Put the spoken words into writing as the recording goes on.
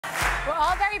We're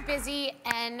all very busy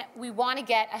and we want to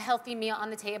get a healthy meal on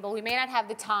the table. We may not have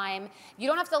the time. You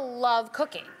don't have to love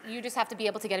cooking. You just have to be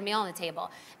able to get a meal on the table.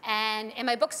 And in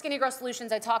my book, Skinny Girl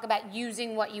Solutions, I talk about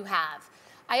using what you have.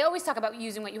 I always talk about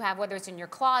using what you have, whether it's in your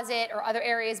closet or other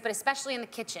areas, but especially in the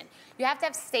kitchen. You have to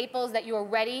have staples that you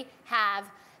already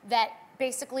have that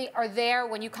basically are there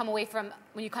when you come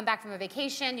back from a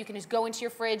vacation. You can just go into your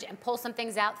fridge and pull some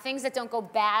things out, things that don't go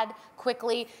bad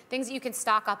quickly, things that you can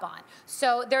stock up on.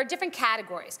 So there are different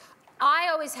categories. I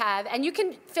always have, and you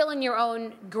can fill in your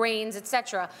own grains,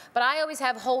 etc., but I always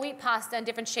have whole wheat pasta in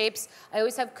different shapes. I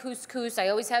always have couscous. I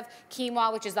always have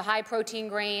quinoa, which is the high protein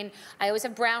grain. I always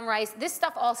have brown rice. This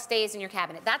stuff all stays in your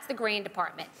cabinet. That's the grain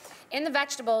department. In the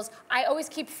vegetables, I always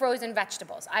keep frozen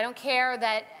vegetables. I don't care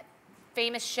that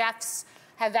famous chefs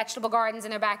have vegetable gardens in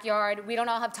their backyard. We don't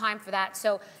all have time for that.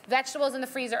 So vegetables in the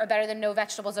freezer are better than no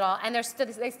vegetables at all. And they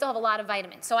still have a lot of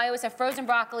vitamins. So I always have frozen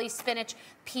broccoli, spinach,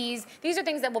 peas. These are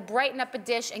things that will brighten up a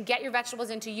dish and get your vegetables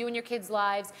into you and your kids'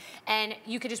 lives. And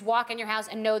you could just walk in your house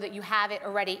and know that you have it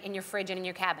already in your fridge and in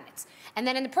your cabinets. And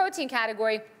then in the protein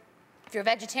category, if you're a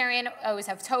vegetarian, I always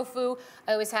have tofu.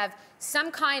 I always have some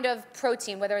kind of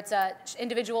protein, whether it's a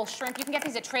individual shrimp. You can get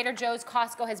these at Trader Joe's.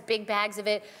 Costco has big bags of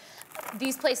it.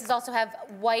 These places also have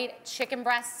white chicken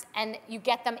breasts, and you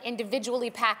get them individually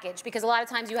packaged, because a lot of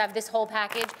times you have this whole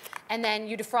package, and then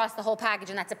you defrost the whole package,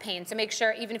 and that's a pain. So make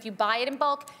sure, even if you buy it in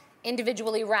bulk,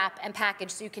 individually wrap and package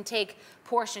so you can take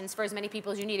portions for as many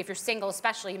people as you need. If you're single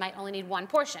especially, you might only need one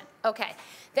portion. Okay,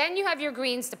 then you have your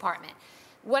greens department.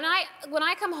 When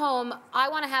I come home, I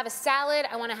want to have a salad,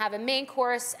 I want to have a main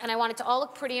course, and I want it to all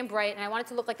look pretty and bright, and I want it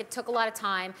to look like it took a lot of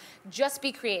time. Just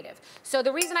be creative. So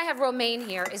the reason I have romaine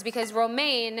here is because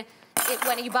romaine,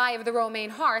 when you buy the romaine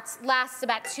hearts, lasts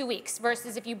about 2 weeks,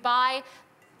 versus if you buy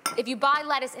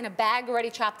lettuce in a bag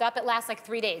already chopped up, it lasts like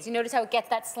 3 days. You notice how it gets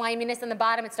that sliminess in the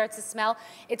bottom, it starts to smell?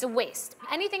 It's a waste.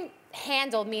 Anything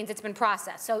handled means it's been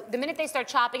processed. So the minute they start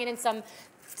chopping it in some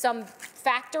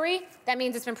factory, that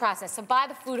means it's been processed. So buy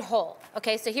the food whole.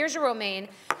 Okay, so here's your romaine.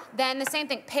 Then the same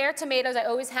thing, pear tomatoes I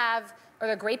always have, or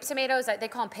the grape tomatoes, they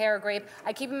call them pear or grape.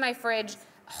 I keep them in my fridge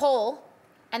whole,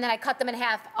 and then I cut them in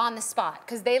half on the spot,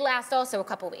 because they last also a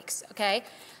couple weeks, okay?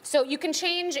 So you can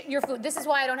change your food. This is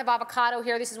why I don't have avocado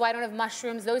here. This is why I don't have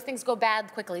mushrooms. Those things go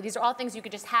bad quickly. These are all things you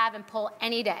could just have and pull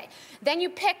any day. Then you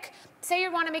pick, say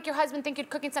you want to make your husband think you're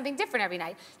cooking something different every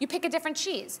night. You pick a different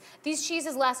cheese. These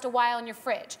cheeses last a while in your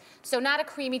fridge. So not a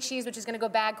creamy cheese, which is going to go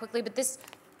bad quickly, but this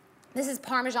is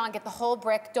Parmesan. Get the whole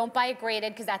brick. Don't buy it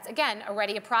grated, because that's, again,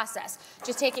 already a process.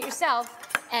 Just take it yourself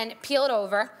and peel it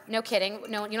over. No kidding.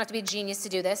 No, you don't have to be a genius to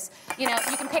do this. You know,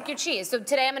 you can pick your cheese. So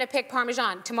today I'm going to pick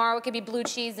Parmesan. Tomorrow it could be blue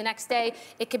cheese. The next day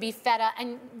it could be feta.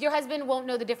 And your husband won't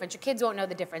know the difference. Your kids won't know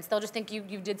the difference. They'll just think you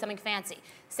did something fancy.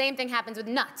 Same thing happens with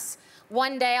nuts.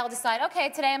 One day I'll decide, okay,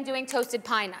 today I'm doing toasted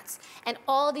pine nuts. And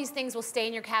all these things will stay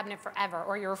in your cabinet forever,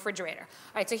 or your refrigerator.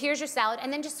 All right, so here's your salad,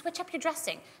 and then just switch up your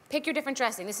dressing. Pick your different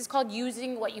dressing. This is called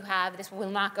using what you have. This will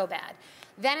not go bad.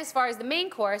 Then as far as the main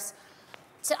course,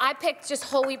 so I picked just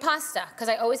whole wheat pasta, because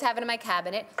I always have it in my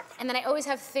cabinet, and then I always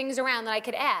have things around that I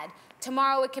could add.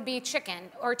 Tomorrow it could be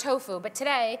chicken or tofu, but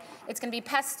today it's going to be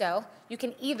pesto. You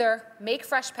can either make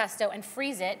fresh pesto and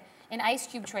freeze it in ice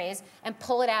cube trays and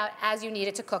pull it out as you need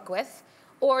it to cook with,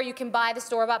 or you can buy the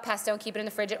store-bought pesto and keep it in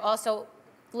the fridge. It also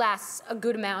lasts a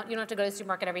good amount. You don't have to go to the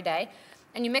supermarket every day.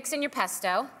 And you mix in your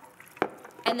pesto,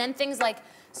 and then things like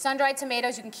sun-dried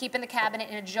tomatoes you can keep in the cabinet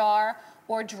in a jar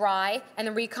or dry, and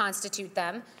then reconstitute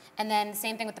them. And then the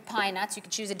same thing with the pine nuts. You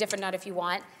can choose a different nut if you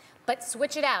want, but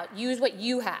switch it out. Use what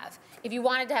you have. If you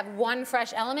wanted to have one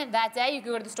fresh element that day, you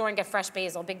could go to the store and get fresh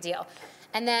basil, big deal.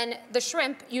 And then the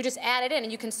shrimp, you just add it in,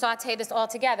 and you can saute this all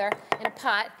together in a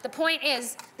pot. The point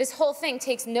is, this whole thing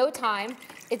takes no time.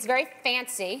 It's very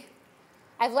fancy.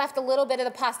 I've left a little bit of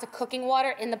the pasta cooking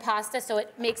water in the pasta, so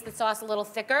it makes the sauce a little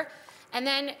thicker. And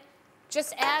then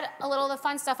just add a little of the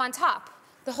fun stuff on top.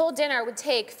 The whole dinner would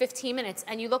take 15 minutes,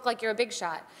 and you look like you're a big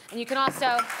shot. And you can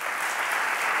also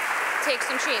take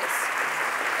some cheese.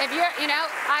 If you're,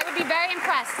 I would be very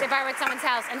impressed if I were at someone's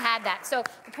house and had that. So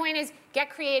the point is,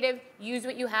 get creative, use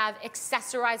what you have,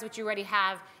 accessorize what you already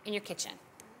have in your kitchen.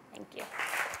 Thank you.